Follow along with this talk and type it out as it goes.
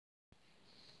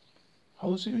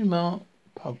Halsey Remark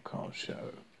Podcast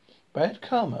Show. Bad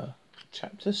Karma,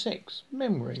 Chapter 6,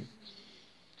 Memory.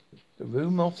 The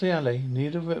room off the alley near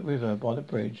the river by the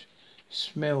bridge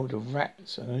smelled of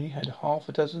rats and only had half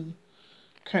a dozen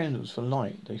candles for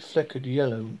light. They flickered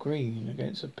yellow and green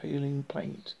against the peeling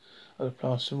paint of the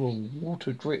plaster wall.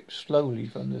 Water dripped slowly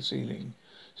from the ceiling,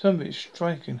 some of it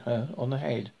striking her on the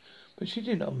head, but she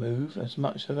did not move, as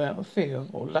much out of fear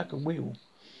or lack of will.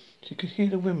 She could hear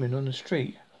the women on the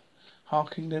street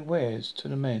harking their wares to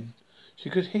the men. She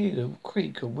could hear the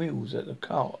creak of wheels as the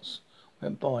carts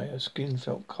went by. Her skin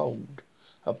felt cold,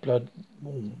 her blood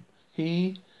warm.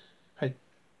 He had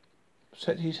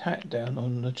set his hat down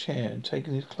on the chair and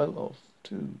taken his cloak off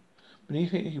too.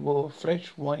 Beneath it he wore a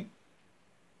flesh-white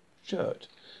shirt,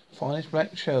 finest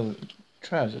black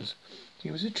trousers.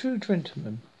 He was a true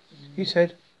gentleman. He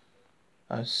said,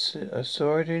 I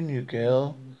saw it in you,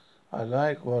 girl. I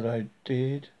like what I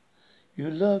did. You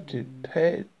loved it,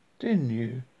 pet, didn't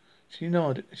you? She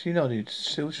nodded,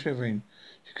 still shivering.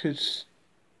 She could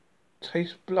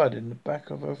taste blood in the back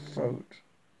of her throat.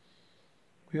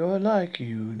 We are alike,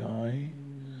 you and I.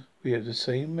 We have the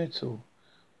same metal.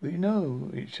 We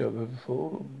know each other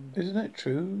before. Isn't that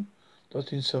true?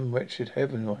 Not in some wretched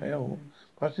heaven or hell,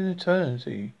 but in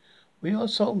eternity. We are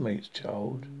soulmates,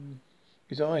 child.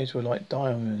 His eyes were like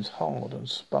diamonds, hard and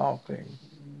sparkling.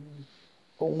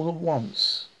 All at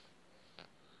once,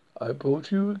 I brought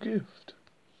you a gift.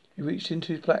 He reached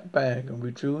into his black bag and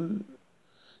withdrew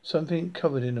something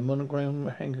covered in a monogrammed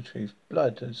handkerchief.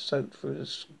 Blood had soaked through the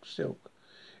silk.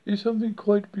 It is something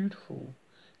quite beautiful,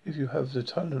 if you have the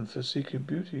talent for seeking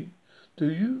beauty. Do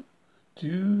you? Do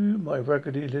you, my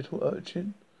raggedy little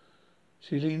urchin?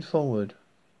 She leaned forward.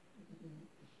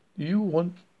 You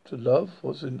want to love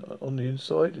what's on the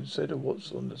inside instead of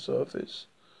what's on the surface.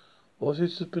 What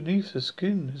is beneath the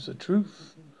skin is the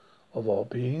truth of our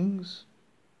beings.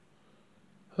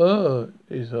 Her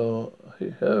is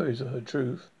her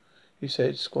truth, he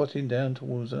said, squatting down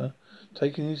towards her,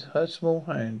 taking her small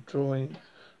hand, drawing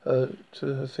her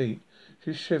to her feet. She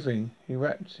was shivering. He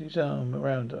wrapped his arm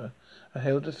around her and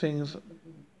held the thing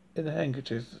in the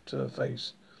handkerchief to her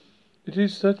face. It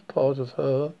is that part of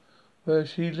her where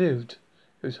she lived.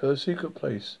 It was her secret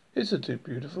place. Isn't it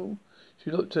beautiful?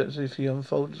 She looked as if he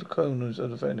unfolded the corners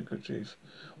of the handkerchief.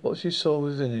 What she saw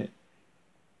within it.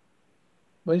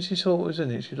 When she saw what was in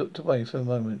it, she looked away for a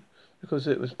moment, because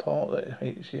it was part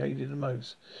that she hated the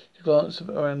most. She glanced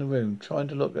around the room, trying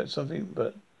to look at something,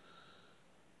 but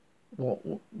what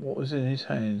was in his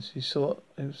hands? He saw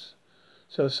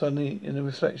suddenly in the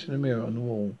reflection of the mirror on the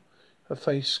wall, her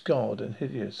face scarred and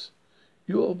hideous.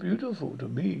 You are beautiful to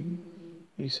me,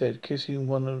 he said, kissing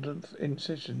one of the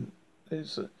incisions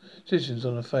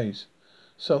on her face.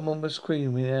 Someone was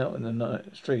screaming out in the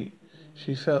night street.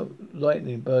 She felt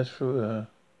lightning burst through her.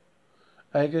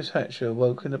 Agnes Hatcher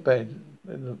awoke in the bed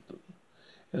in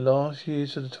the last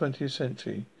years of the 20th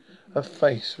century. Her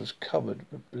face was covered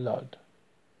with blood.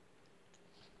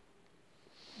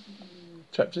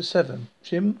 Chapter 7.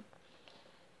 Jim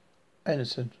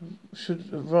Anderson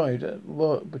should arrive at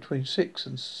work between 6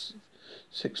 and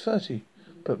 6:30,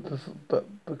 but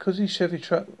because his Chevy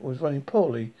truck was running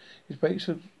poorly, his brakes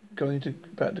were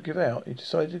about to give out. He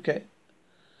decided to get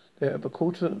there at a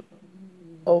quarter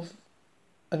of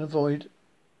and avoid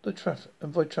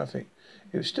traffic.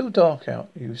 It was still dark out.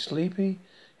 He was sleepy.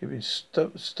 He'd been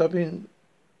stubbing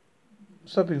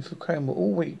for Cranwell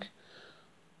all week.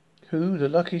 Who, the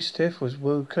lucky stiff, was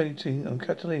working on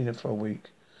Catalina for a week.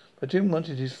 But Jim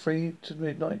wanted his 3 to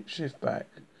midnight shift back.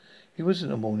 He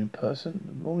wasn't a morning person.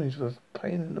 The mornings were a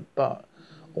pain in the butt.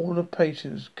 All the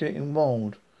patients getting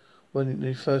wild when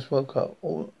they first woke up.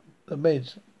 All the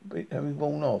meds having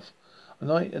worn off. A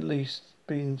night at least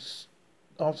being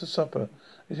after supper.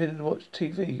 They tended to watch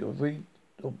TV or read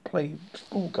or play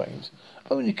school games.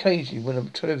 Only occasionally when a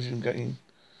television game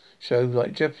show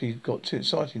like Jeopardy got too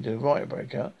exciting to write a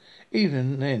breakout.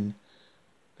 Even then,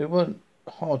 they weren't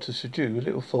hard to subdue. A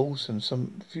little force and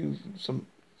some few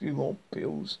more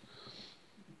pills.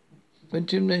 When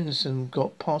Jim Anderson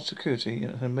got past security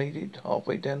and had made it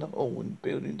halfway down the hall in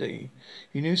Building D,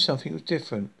 he knew something was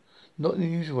different. Not in the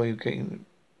usual way of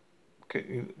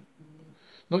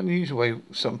not in the usual way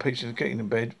some patients getting in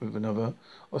bed with another,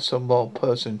 or some wild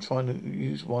person trying to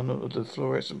use one of the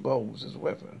fluorescent bulbs as a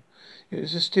weapon. It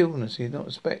was a stillness he had not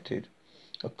expected.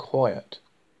 A quiet.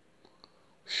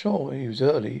 Sure, he was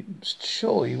early.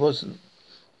 Sure, he wasn't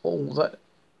all that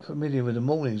familiar with the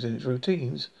mornings and its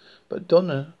routines. But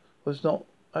Donna was not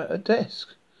at her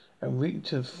desk, and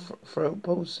Rita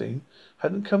Bolstein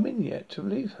hadn't come in yet to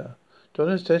relieve her.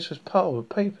 Donna's desk was piled with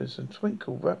papers and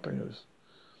twinkle wrappers.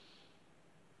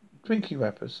 Drinky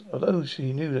wrappers. Although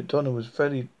she knew that Donna was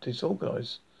fairly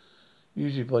disorganized,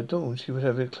 usually by dawn she would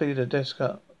have cleared her desk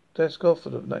off for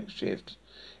the next shift.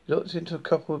 He looked into a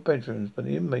couple of bedrooms, but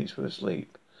the inmates were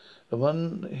asleep. The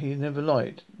one he never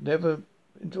liked, never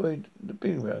enjoyed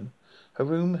being around. Her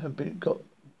room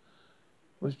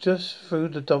was just through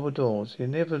the double doors. He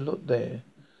never looked there.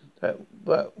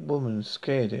 That woman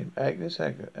scared him. Agnes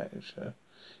Asher.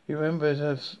 He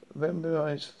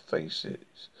memorized faces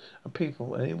and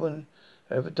people. Anyone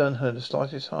had ever done her the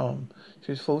slightest harm.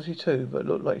 She was 42, but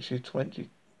looked like she was 20.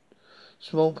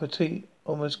 Small, petite,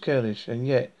 almost girlish, and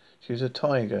yet she was a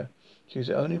tiger. She was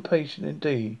the only patient in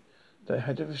D that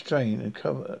had to restrain and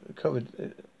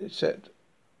covered except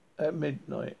at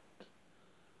midnight.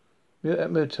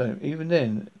 At midtime. Even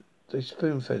then, they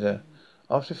spoon-fed her.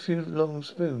 After a few long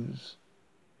spoons,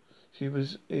 she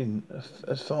was in,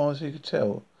 as far as he could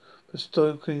tell, for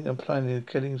stalking and planning the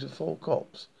killings of 4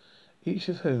 cops, each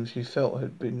of whom she felt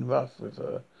had been rough with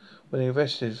her when they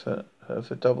arrested her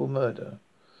for double murder.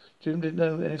 Jim didn't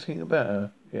know anything about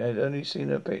her. He had only seen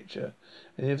her picture,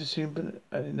 and he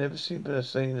never seen her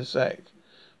seeing the sack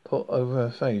put over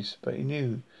her face. But he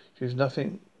knew she was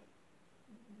nothing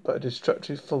but a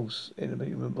destructive force in the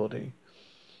human body.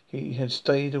 He had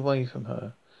stayed away from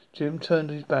her. Jim turned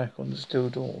his back on the steel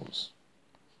doors.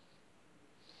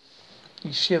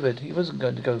 He shivered. He wasn't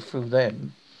going to go through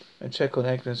them and check on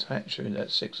Agnes Hatcher at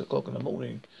 6 o'clock in the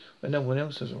morning when no one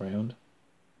else was around.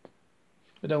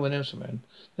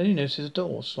 Then he noticed a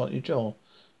door slightly ajar.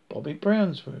 Bobby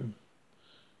Brown's room.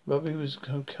 Robbie was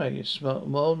okay. A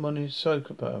mild-mannered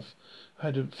psychopath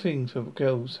had a thing for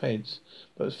girls' heads,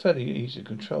 but was fairly easy to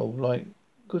control, like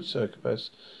good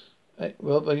psychopaths.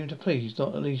 Rob aimed to please,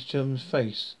 not at least Jim's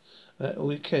face, and that's all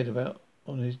he cared about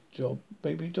on his job.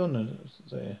 Maybe Donna was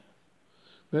there.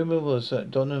 Rumor was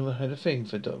that Donna had a thing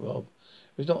for Rob.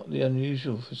 It was not the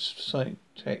unusual for psych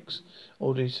techs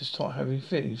always to start having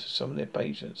feelings for some of their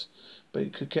patients, but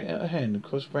it could get out of hand and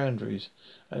cross boundaries.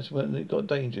 As when it got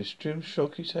dangerous, Jim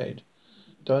shook his head.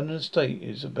 Dinah's state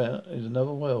is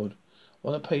another world.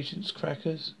 One of the patient's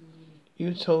crackers. He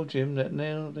even told Jim that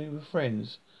now they were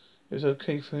friends, it was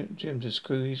okay for Jim to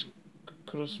screw his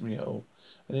colostomy hole,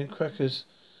 and then Crackers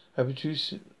had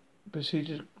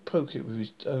proceeded to poke it with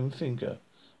his own finger.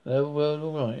 Another world,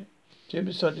 all right. Jim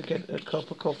decided to get a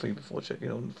cup of coffee before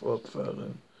checking on for a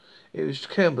furlough. It was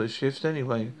Campbell's shift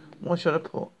anyway. Why should I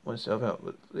put myself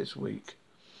out this week?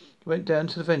 He went down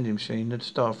to the vending machine in the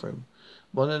staff room.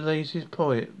 One of the lazy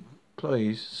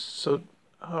employees, Sud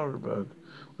Harburg,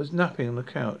 was napping on the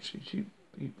couch.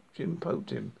 Jim poked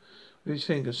him with his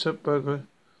finger. Sudburger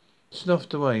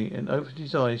snuffed away and opened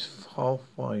his eyes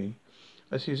halfway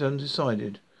as he was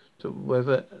undecided to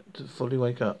whether to fully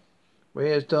wake up.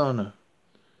 "Where's Donna?"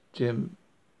 Jim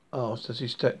asked as he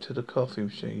stepped to the coffee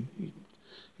machine.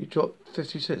 He dropped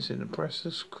 50 cents in and pressed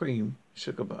the cream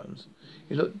sugar buttons.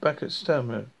 He looked back at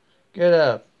Stammer. "Get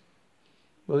up,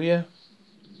 will ya?"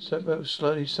 Sudburger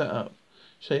slowly sat up,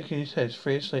 shaking his head,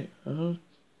 free asleep. "Huh?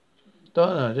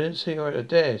 Donna, I didn't see her at the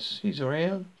desk. She's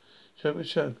around?" Sudburger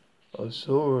shrugged. "I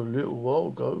saw her a little while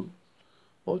ago."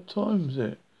 "What time's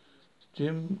it?"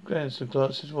 Jim glanced and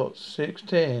glanced at his watch.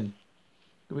 6:10.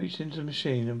 He reached into the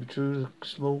machine and withdrew the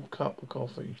small cup of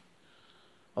coffee.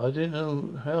 I don't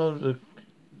know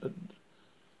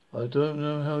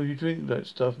how you drink that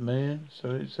stuff, man,"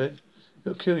 so it said.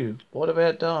 "It'll kill you. What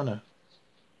about Donna?"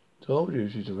 "Told you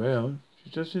she's around.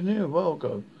 She's just in here a while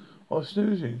ago. I was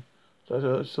snoozing.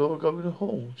 So I saw her go in the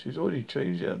hall. She's already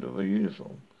changed out of her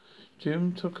uniform."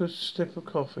 Jim took a sip of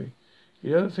coffee.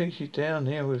 "You don't think she's down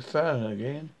there with Fallon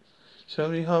again?"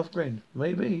 Suddenly half grinned.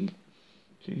 "Maybe.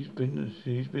 She's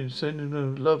been sending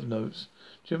them love notes."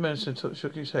 Jim Manson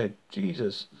shook his head.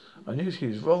 "Jesus, I knew she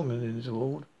was wrong in this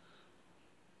ward.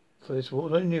 For this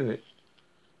ward, I knew it.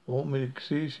 Want me to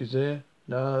see if she's there?"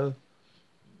 "No.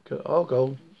 I'll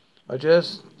go. I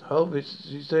just hope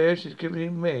she's there. She's giving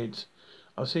him meds.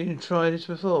 I've seen him try this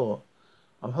before.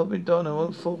 I'm hoping Donna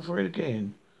won't fall for it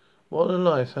again. What a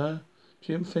life, huh?"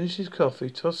 Jim finished his coffee,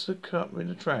 tossed the cup in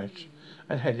the trash,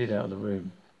 and headed out of the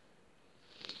room.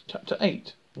 Chapter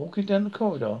 8. Walking down the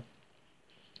corridor,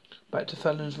 back to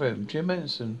Fallon's room, Jim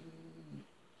Manson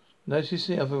noticed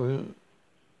the other room.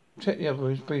 Checked the other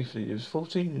rooms briefly. There was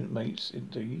 14 inmates in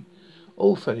D,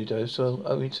 all fairly docile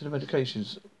owing to the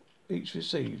medications each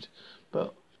received,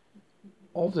 but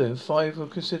of them 5 were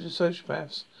considered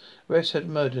sociopaths. The rest had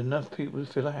murdered enough people to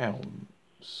fill a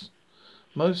house.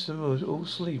 Most of them were all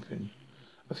sleeping.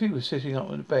 A few were sitting up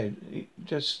on the bed,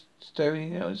 just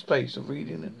staring out in space or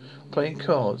reading and playing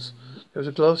cards. There was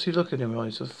a glassy look in their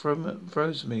eyes of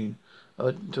Frozamine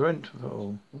or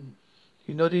Durantol.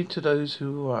 He nodded to those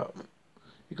who were up.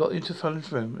 He got into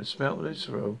Fallon's room and smelt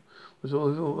visceral. Was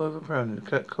all overpowering.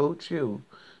 That cold chill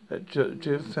that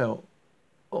Jim felt.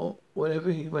 Or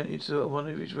whenever he went into one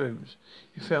of his rooms,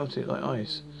 he felt it like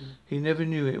ice. He never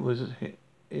knew it was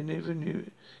he never knew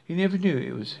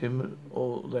it was him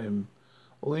or them.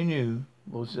 All he knew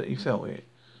was that he felt it.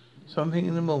 Something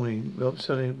in the morning, Rob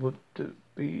Sully would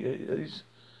be at his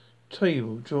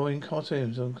table drawing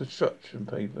cartoons on construction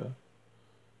paper.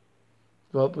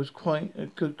 Rob was quite a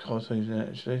good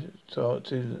cartoonist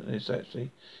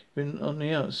actually. Even on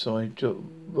the outside,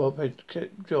 Rob had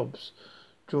kept jobs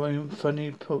drawing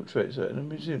funny portraits at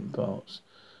amusement parks.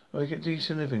 I get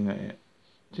decent living at it.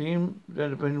 Jim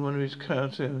had been one of his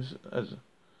cartoons as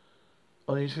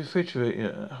on his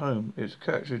refrigerator at home. It was a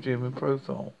character of Jim in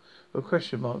profile, with a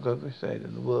question mark over his head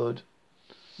and the word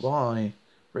 "Why"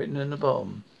 written in the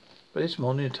bottom. But this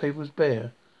morning the table was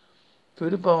bare.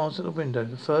 Through the bars at the window,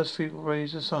 the first feeble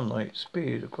rays of sunlight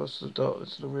speared across the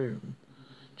darkness of the room.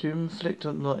 Jim flicked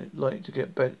on light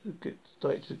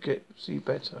to see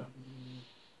better.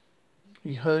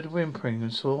 He heard whimpering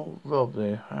and saw Rob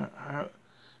there,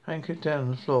 hankered down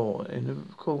on the floor in the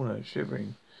corner,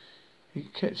 shivering. He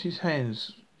kept his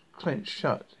hands clenched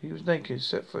shut. He was naked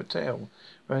except for a towel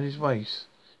round his waist.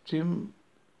 Jim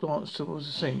glanced towards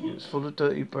the sink. It was full of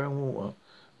dirty brown water.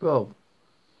 Rob,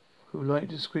 who liked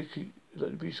to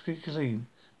be squeaky clean,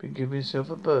 been giving himself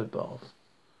a bird bath.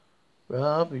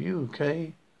 Rob, are you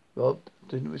okay? Rob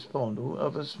didn't respond. All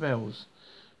other smells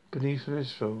beneath the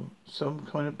visceral, some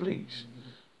kind of bleach.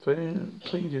 Flynn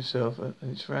cleaned himself and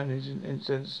his surroundings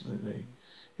incessantly.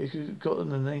 He could have gotten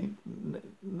the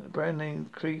brand name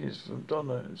cleaners from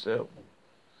Donna himself.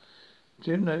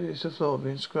 Jim noticed the floor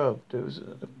being scrubbed. There was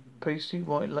a pasty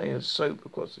white layer of soap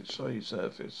across its shiny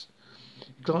surface.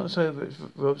 He glanced over at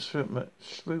Rob's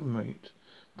roommate,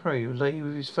 Prey, who lay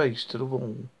with his face to the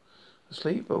wall.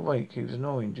 Asleep or awake, he was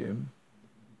annoying Jim.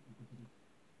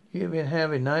 You been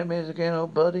having nightmares again,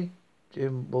 old buddy?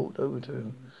 Jim walked over to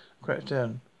him, crouched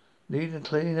down. Needing to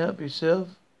clean up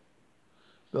yourself?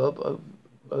 Rob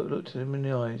looked at him in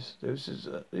the eyes. This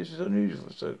was unusual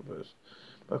for a person.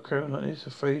 But a crowd like this,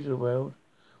 afraid of the world,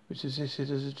 which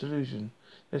existed as a delusion.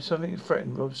 There's something that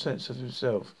threatened Rob's sense of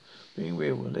himself being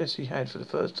real, unless he had, for the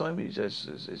first time in his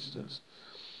existence,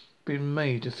 been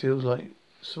made to feel like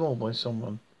small by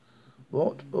someone.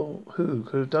 What or who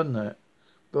could have done that?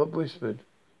 Rob whispered.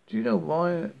 Do you know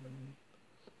why?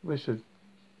 Whispered.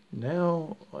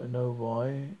 Now I know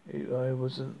why I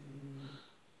wasn't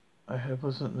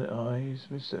the eyes,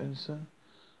 Mr. Ensign.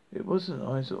 It wasn't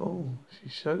eyes at all. She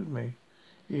showed me.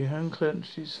 He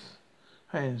unclenched his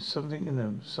hands, something in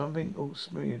them, something all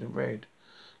smeared and red.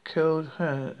 Curled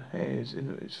hairs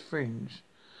in its fringe.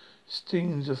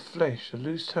 Stings of flesh, a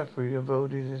loose tapestry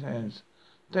unfolded in his hands.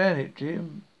 Damn it,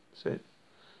 Jim said,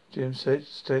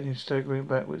 staggering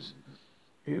backwards.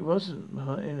 It wasn't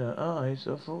in her eyes.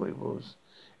 I thought it was.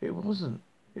 It wasn't.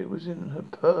 It was in her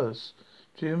purse,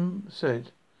 Jim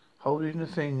said, holding the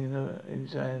thing in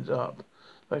his hands up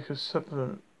like a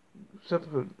supplement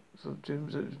for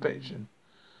Jim's inspection.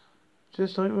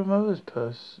 Just like my mother's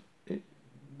purse.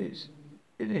 It's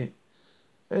in it.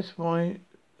 That's where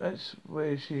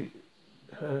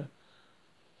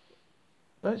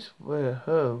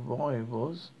her why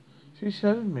was. She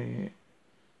showed me it.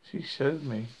 She showed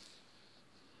me.